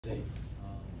And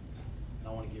I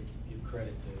want to give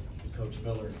credit to Coach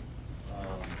Miller.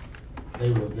 They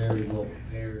were very well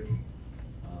prepared.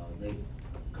 They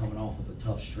coming off of a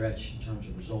tough stretch in terms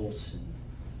of results, and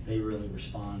they really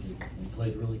responded and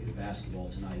played really good basketball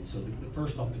tonight. So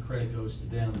first off, the credit goes to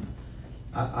them.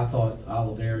 I thought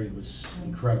Oliveri was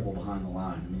incredible behind the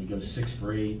line. I mean, he goes 6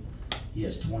 for 8. He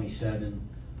has 27.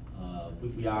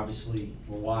 We obviously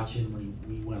were watching when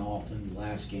he went off in the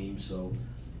last game, so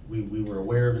we were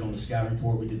aware of it on the scouting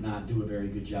report. We did not do a very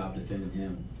good job defending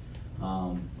him.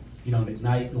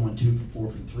 McKnight going 2 for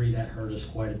 4 from 3, that hurt us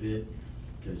quite a bit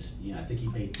because I think he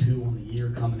made 2 on the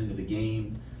year coming into the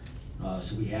game.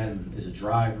 So we had him as a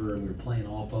driver, and we were playing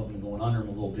off of him and going under him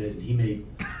a little bit. And he made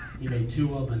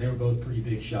 2 of them, and they were both pretty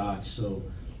big shots. So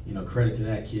credit to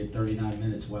that kid. 39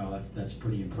 minutes, wow, that's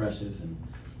pretty impressive. And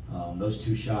those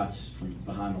 2 shots from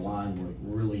behind the line were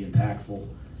really impactful.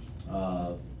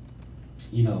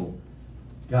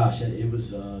 Gosh, it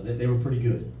was they were pretty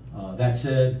good. That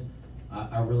said,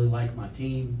 I really like my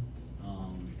team.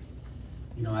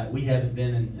 We haven't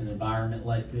been in an environment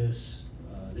like this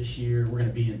this year. We're going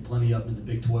to be in plenty of them in the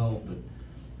Big 12, but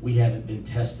we haven't been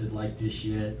tested like this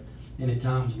yet. And at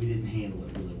times we didn't handle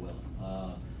it really well.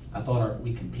 I thought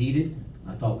we competed.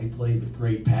 I thought we played with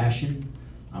great passion.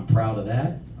 I'm proud of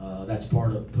that. That's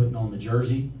part of putting on the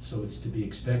jersey, so it's to be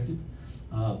expected.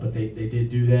 But they did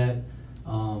do that.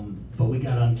 But we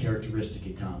got uncharacteristic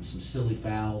at times, some silly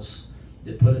fouls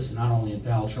that put us not only in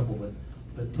foul trouble,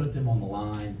 but put them on the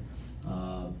line.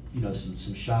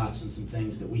 Some shots and some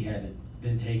things that we haven't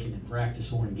been taking in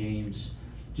practice or in games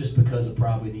just because of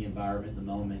probably the environment in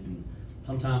the moment. And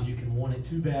sometimes you can want it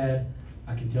too bad.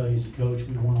 I can tell you as a coach,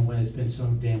 we want to win. It's been so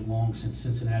damn long since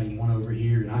Cincinnati won over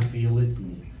here, and I feel it.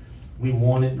 And we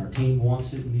want it, and our team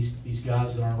wants it. And these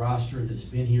guys on our roster that's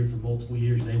been here for multiple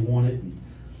years, they want it. And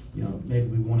maybe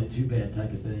we want it too bad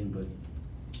type of thing.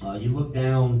 But you look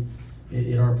down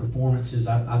at our performances.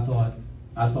 I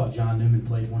thought John Newman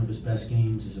played one of his best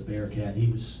games as a Bearcat.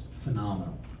 He was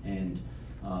phenomenal. And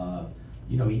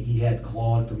he had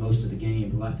Claude for most of the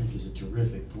game, who I think is a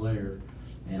terrific player.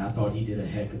 And I thought he did a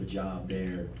heck of a job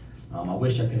there. I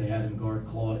wish I could have had him guard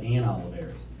Claude and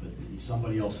Oliveri, but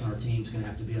somebody else on our team is going to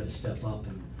have to be able to step up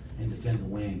and defend the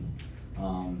wing.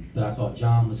 But I thought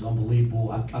John was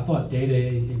unbelievable. I thought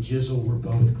Dede and Jizzle were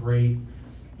both great,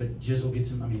 but Jizzle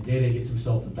Dede gets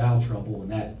himself in foul trouble,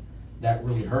 and that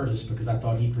really hurt us because I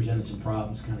thought he presented some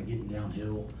problems kind of getting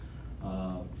downhill.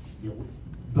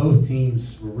 Both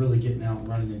teams were really getting out and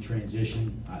running in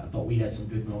transition. I thought we had some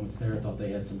good moments there. I thought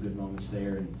they had some good moments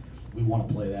there, and we want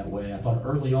to play that way. I thought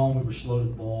early on we were slow to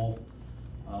the ball.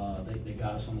 They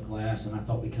got us on the glass, and I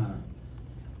thought we kind of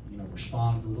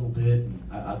responded a little bit. And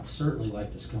I'd certainly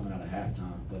liked us coming out of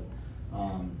halftime. But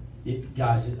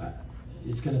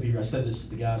it's going to be. I said this to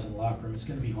the guys in the locker room. It's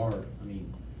going to be hard. I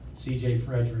mean, C.J.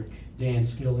 Frederick, Dan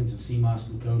Skillings, and Seamus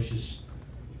Lukosius.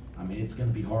 I mean, it's going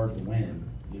to be hard to win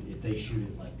if they shoot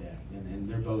it like that. And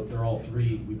they're all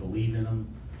 3. We believe in them.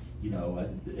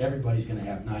 Everybody's going to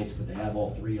have nights, but to have all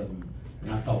 3 of them.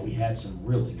 And I thought we had some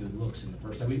really good looks in the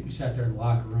first time. We sat there in the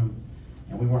locker room,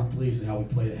 and we weren't pleased with how we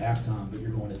played at halftime. But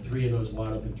you're going to 3 of those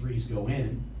wide open threes go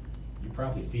in, you're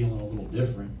probably feeling a little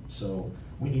different. So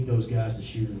we need those guys to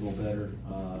shoot a little better.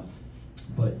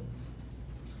 But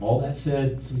all that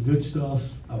said, some good stuff.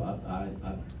 I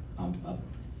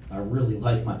really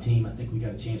like my team. I think we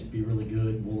got a chance to be really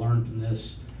good. We'll learn from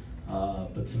this.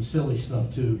 But some silly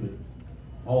stuff too. But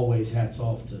always hats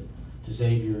off to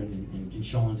Xavier and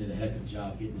Sean did a heck of a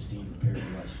job getting his team prepared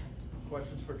for us.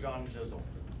 Questions for John and Jizzle?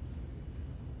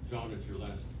 John, it's your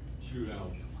last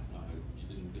shootout. You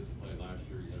didn't get to play last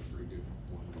year. You had a pretty good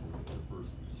one over the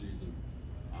first season.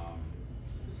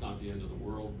 It's not the end of the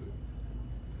world, but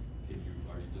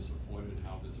are you disappointed?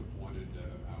 How disappointed?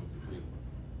 How is it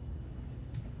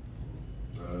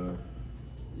feeling?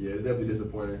 Yeah, it's definitely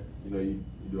disappointing. You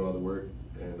do all the work,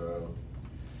 and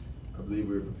I believe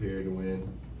we were prepared to win.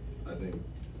 I think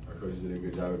our coaches did a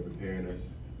good job of preparing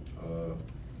us.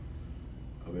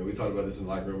 We talked about this in the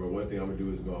locker room, but one thing I'm gonna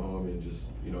do is go home and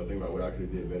just think about what I could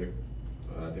have did better.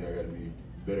 I think I got to be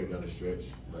better down the stretch,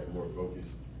 like more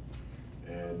focused,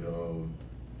 and kind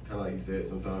of like he said,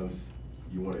 sometimes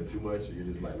you want it too much, or you're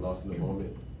just like lost in the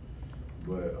moment.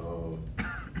 But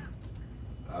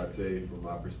I'd say from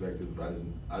my perspective, I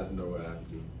just know what I have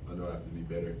to do. I know I have to be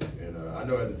better, and I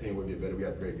know as a team we'll get better. We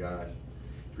have great guys,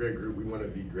 great group. We want to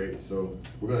be great, so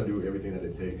we're gonna do everything that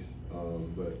it takes.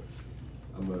 But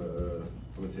I'm gonna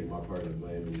take my part of the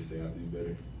blame and just say I have to be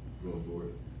better going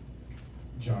forward.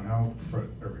 John, how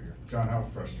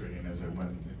frustrating is it when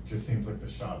it just seems like the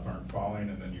shots aren't falling,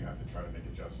 and then you have to try to make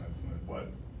adjustments? And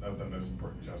of the most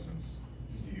important adjustments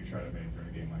do you try to make during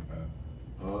a game like that?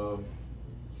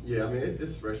 Yeah, I mean,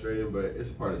 it's frustrating, but it's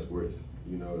a part of sports.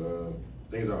 You know,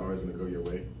 things aren't always going to go your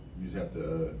way. You just have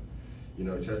to, you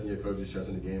know, trust in your coaches, trust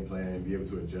in the game plan, and be able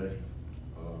to adjust.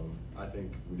 I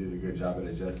think we did a good job at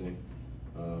adjusting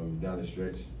down the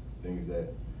stretch. Things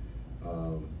that,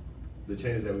 the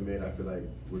changes that we made, I feel like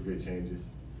were good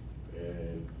changes.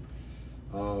 And,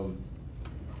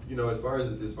 you know, as far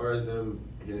as them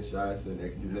hitting shots and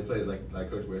executing, they played, like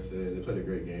Coach Wes said, they played a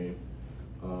great game.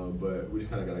 But we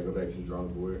just kind of got to go back to the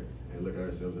drawing board and look at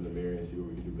ourselves in the mirror and see what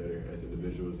we can do better as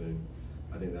individuals. And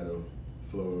I think that'll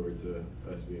flow over to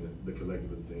us being the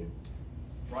collective of the team.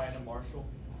 Ryan and Marshall.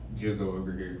 Jizzle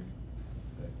over here.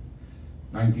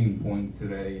 19 points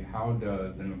today. How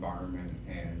does an environment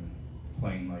and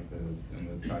playing like this in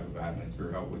this type of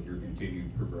atmosphere help with your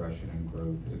continued progression and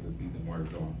growth as the season wears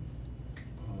on?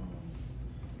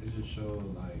 It just shows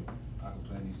like I can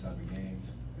play in these type of games,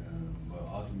 but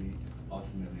ultimately,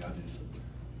 I just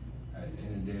at the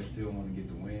end of the day, I still want to get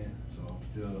the win. So I'm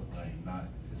still like not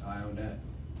as high on that.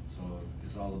 So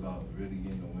it's all about really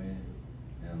getting the win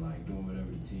and like doing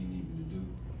whatever the team needs me to do.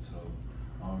 So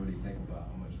I don't really think about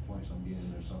how much points I'm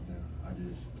getting or something. I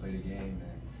just play the game,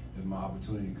 and if my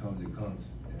opportunity comes, it comes.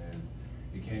 And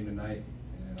it came tonight,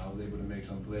 and I was able to make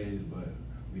some plays, but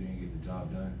we didn't get the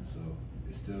job done. So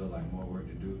it's still like more work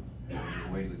to do, and there's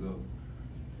ways to go.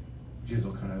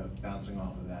 Jizzle, kind of bouncing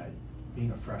off of that,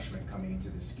 being a freshman coming into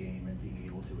this game and being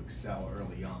able to excel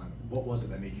early on, what was it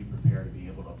that made you prepare to be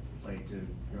able to play to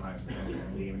your highest potential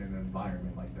and even in an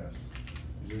environment like this?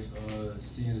 Just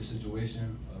seeing the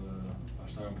situation, our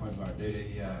starting point guard Dede,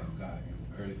 he had got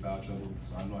in early foul trouble,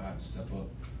 so I know I had to step up.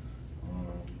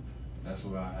 That's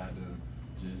where I had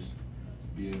to just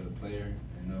be a player,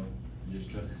 you know, and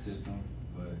just trust the system.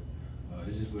 But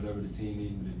it's just whatever the team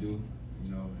needs me to do,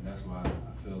 you know, and that's why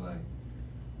I feel like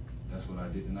that's what I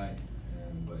did tonight.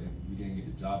 But we didn't get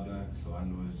the job done, so I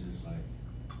know it's just like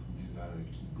we just gotta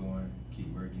keep going, keep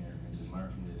working, and just learn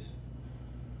from this.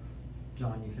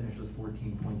 John, you finished with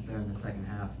 14 points there in the second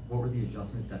half. What were the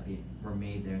adjustments that were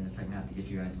made there in the second half to get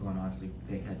you guys going? Obviously,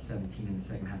 Vic had 17 in the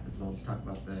second half as well. Just talk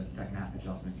about the second half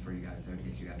adjustments for you guys there to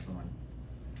get you guys going.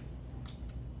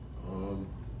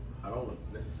 I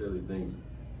don't necessarily think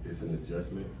it's an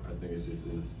adjustment. I think it's just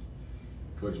as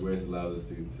Coach Wes allows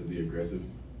us to be aggressive,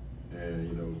 and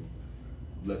you know,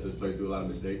 lets us play through a lot of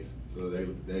mistakes. So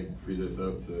that frees us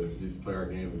up to just play our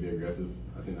game and be aggressive.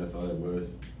 I think that's all that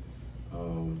was.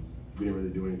 We didn't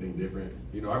really do anything different.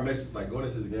 You know, our message, like going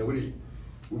into this game, we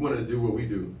wanted to do what we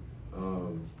do.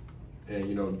 And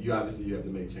you know, you have to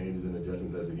make changes and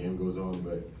adjustments as the game goes on,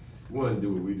 but we wanted to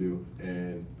do what we do.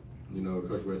 And you know,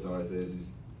 Coach West always says,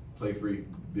 just play free,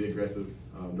 be aggressive,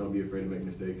 don't be afraid to make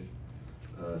mistakes.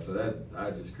 So that,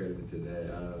 I just credit it to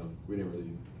that. We didn't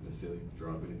really necessarily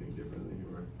draw up anything differently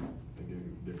or think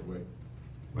in a different way.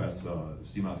 Wes,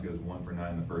 Seamoss goes 1 for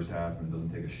 9 in the first half and doesn't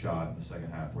take a shot in the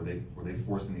second half. Were they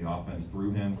forcing the offense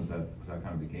through him? Was that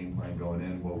kind of the game plan going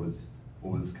in? What was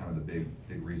kind of the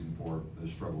big reason for the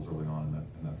struggles early on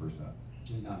in that first half?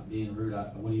 You're not being rude.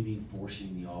 What do you mean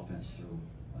forcing the offense through?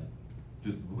 Like,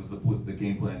 just was the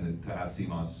game plan to have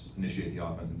Seamoss initiate the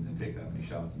offense and take that many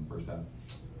shots in the first half?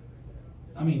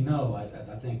 I mean, no.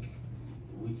 I think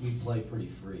we play pretty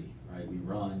free, right? We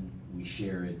run, we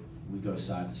share it, we go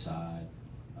side to side.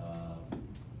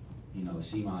 You know,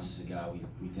 Seamoss is a guy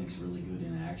we think is really good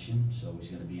in action, so he's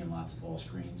going to be in lots of ball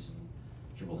screens and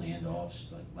dribble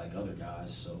handoffs like other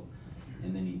guys. So,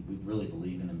 and then we really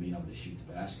believe in him being able to shoot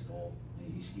the basketball.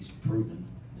 He's proven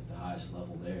at the highest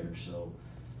level there. So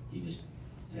he just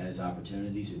had his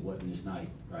opportunities. It wasn't his night,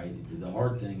 right? The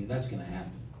hard thing, and that's going to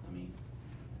happen. I mean,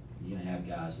 you're going to have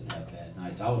guys that have bad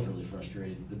nights. I was really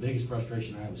frustrated. The biggest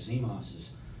frustration I had with Seamoss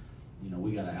is, you know,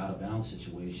 we got an out-of-bounds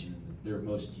situation. Their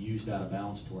most used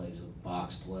out-of-bounds play is a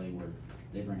box play where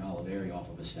they bring Oliveri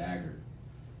off of a stagger.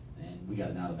 And we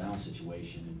got an out-of-bounds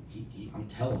situation, and I'm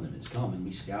telling him it's coming. We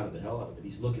scouted the hell out of it.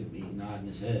 He's looking at me, nodding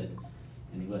his head,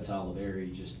 and he lets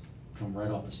Oliveri just come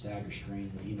right off a stagger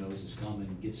screen that he knows is coming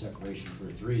and get separation for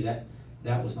a three. That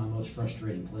was my most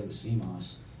frustrating play with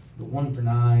Seamoss. But 1 for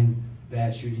 9,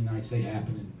 bad shooting nights, they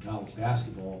happen in college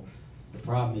basketball. The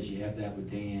problem is you have that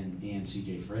with Dan and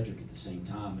C.J. Frederick at the same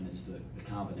time, and it's the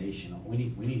combination.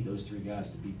 We need those 3 guys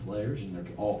to be players, and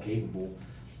they're all capable,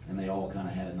 and they all kind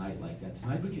of had a night like that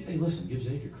tonight. But hey, listen, give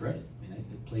Xavier credit. I mean,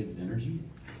 they played with energy.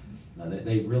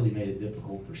 They really made it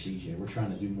difficult for C.J. We're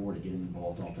trying to do more to get him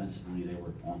involved offensively. They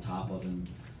were on top of him,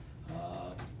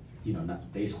 you know,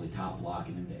 not basically top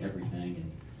blocking him to everything.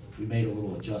 And we made a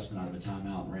little adjustment out of a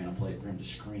timeout and ran a play for him to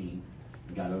screen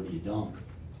and got Odie a dunk.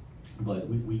 But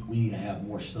we need to have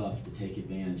more stuff to take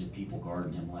advantage of people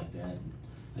guarding him like that. And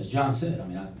as John said, I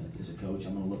mean, as a coach,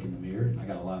 I'm going to look in the mirror, and I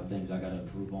got a lot of things I got to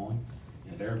improve on.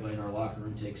 And if everybody in our locker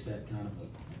room takes that kind of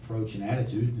approach and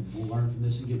attitude, then we'll learn from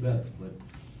this and get better. But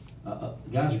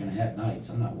the guys are going to have nights.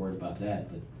 I'm not worried about that.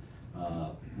 But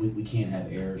we can't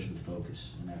have errors with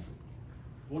focus and effort.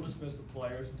 We'll dismiss the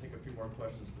players and take a few more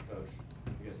questions to Coach.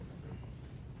 You guys can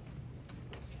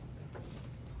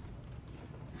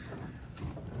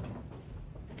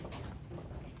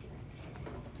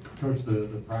Coach,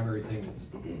 the primary thing that's,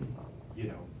 you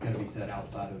know, going to be said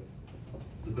outside of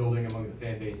the building among the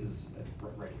fan bases,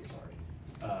 right here, sorry,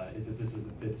 is that this is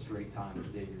the 5th straight time that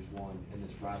Xavier's won in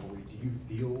this rivalry. Do you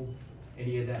feel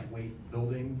any of that weight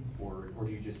building, or do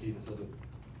you just see this as a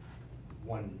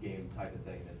one-game type of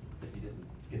thing that you didn't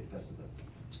get the best of them?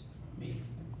 I mean,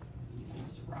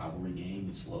 it's a rivalry game.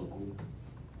 It's local.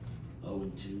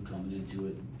 0-2 coming into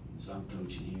it. As I'm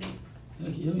coaching here,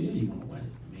 like, yeah, you want to win it.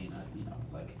 I mean, you know,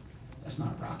 like, that's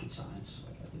not rocket science.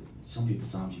 Like, some people,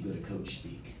 times you go to coach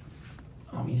speak.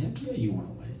 I mean, heck yeah, you want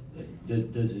to win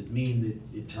it. Does it mean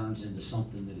that it turns into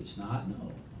something that it's not?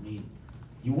 No. I mean,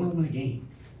 you want to win a game.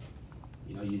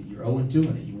 You know, you're 0-2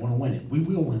 in it. You want to win it. We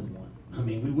will win one. I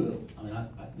mean, we will. I mean,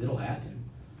 it'll happen.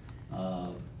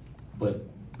 But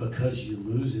because you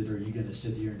lose it, are you going to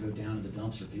sit here and go down in the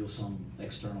dumps or feel some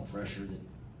external pressure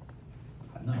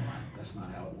that, no, that's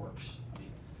not how it works. I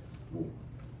mean,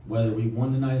 whether we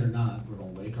won tonight or not, we're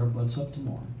going to wake our butts up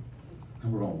tomorrow,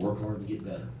 and we're going to work hard to get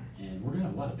better. And we're going to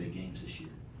have a lot of big games this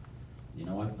year. You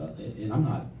know, and I'm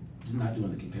not doing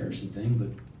the comparison thing,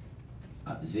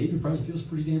 but Xavier probably feels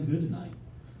pretty damn good tonight.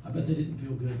 I bet they didn't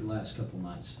feel good the last couple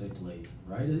nights they played,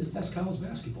 right? That's college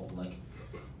basketball. Like,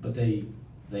 but they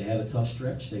had a tough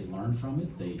stretch. They've learned from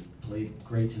it. They played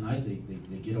great tonight.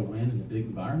 They get a win in a big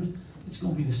environment. It's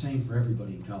going to be the same for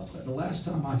everybody in college. The last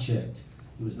time I checked,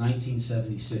 it was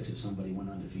 1976 if somebody went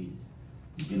undefeated.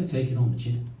 You're going to take it on the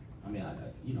chin. I mean,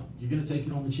 you know, you're going to take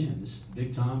it on the chin. This is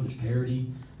big time. There's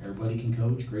parity. Everybody can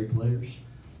coach. Great players.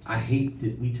 I hate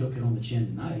that we took it on the chin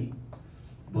tonight,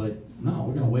 but no,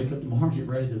 we're going to wake up tomorrow and get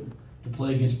ready to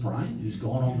play against Bryant, who's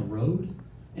gone on the road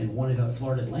and won it at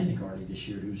Florida Atlantic already this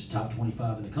year, who's top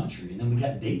 25 in the country. And then we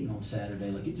got Dayton on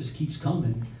Saturday. Like, it just keeps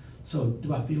coming. So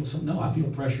do I feel something? No, I feel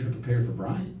pressure to prepare for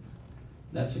Bryant.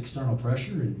 That's external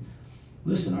pressure. And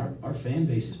listen, our fan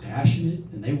base is passionate,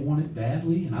 and they want it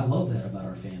badly, and I love that about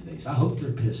our fan base. I hope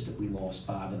they're pissed that we lost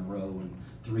 5 in a row and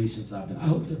 3 since I've been. I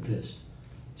hope they're pissed.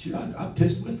 Shoot, I'm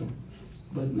pissed with them.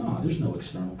 But no, there's no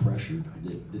external pressure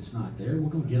that's not there. We're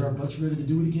going to get our butts ready to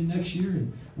do it again next year,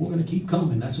 and we're going to keep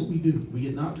coming. That's what we do. We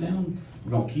get knocked down,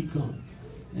 we're going to keep coming.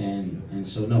 And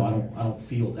so no, I don't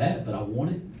feel that, but I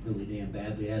want it really damn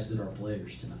badly, as did our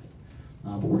players tonight.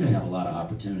 But we're going to have a lot of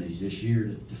opportunities this year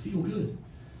to feel good.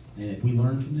 And if we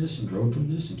learn from this and grow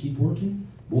from this and keep working,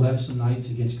 we'll have some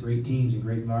nights against great teams and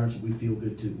great environments and we feel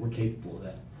good too. We're capable of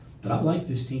that. But I like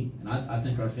this team, and I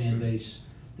think our fan base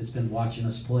that's been watching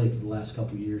us play for the last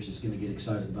couple of years is going to get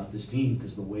excited about this team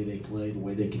because the way they play, the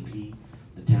way they compete,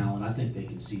 the talent, I think they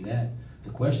can see that. The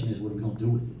question is, what are we going to do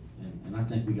with it? And I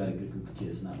think we got a good group of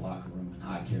kids in that locker room and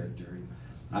high character.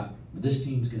 This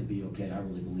team's going to be okay. I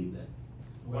really believe that.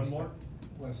 One more?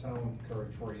 Wes, how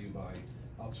encouraged were you by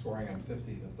outscoring them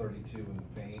 50-32 in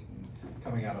the paint and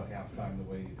coming out of halftime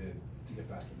the way you did to get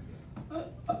back in the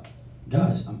game?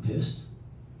 Guys, I'm pissed.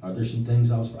 There's some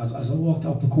things as I walked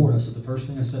off the court, I said the first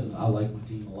thing I said was I like my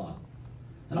team a lot.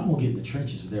 And I'm going to get in the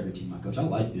trenches with every team I coach. I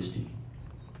like this team.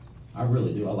 I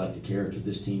really do. I like the character of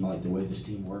this team. I like the way this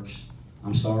team works.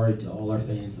 I'm sorry to all our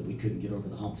fans that we couldn't get over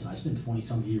the hump tonight. It's been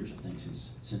 20-some years, I think,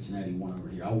 since Cincinnati won over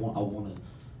here. I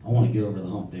want to get over the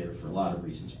hump there for a lot of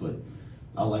reasons, but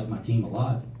I like my team a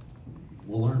lot.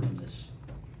 We'll learn from this.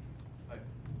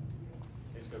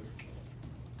 Thanks, Coach.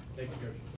 Thank you, Coach.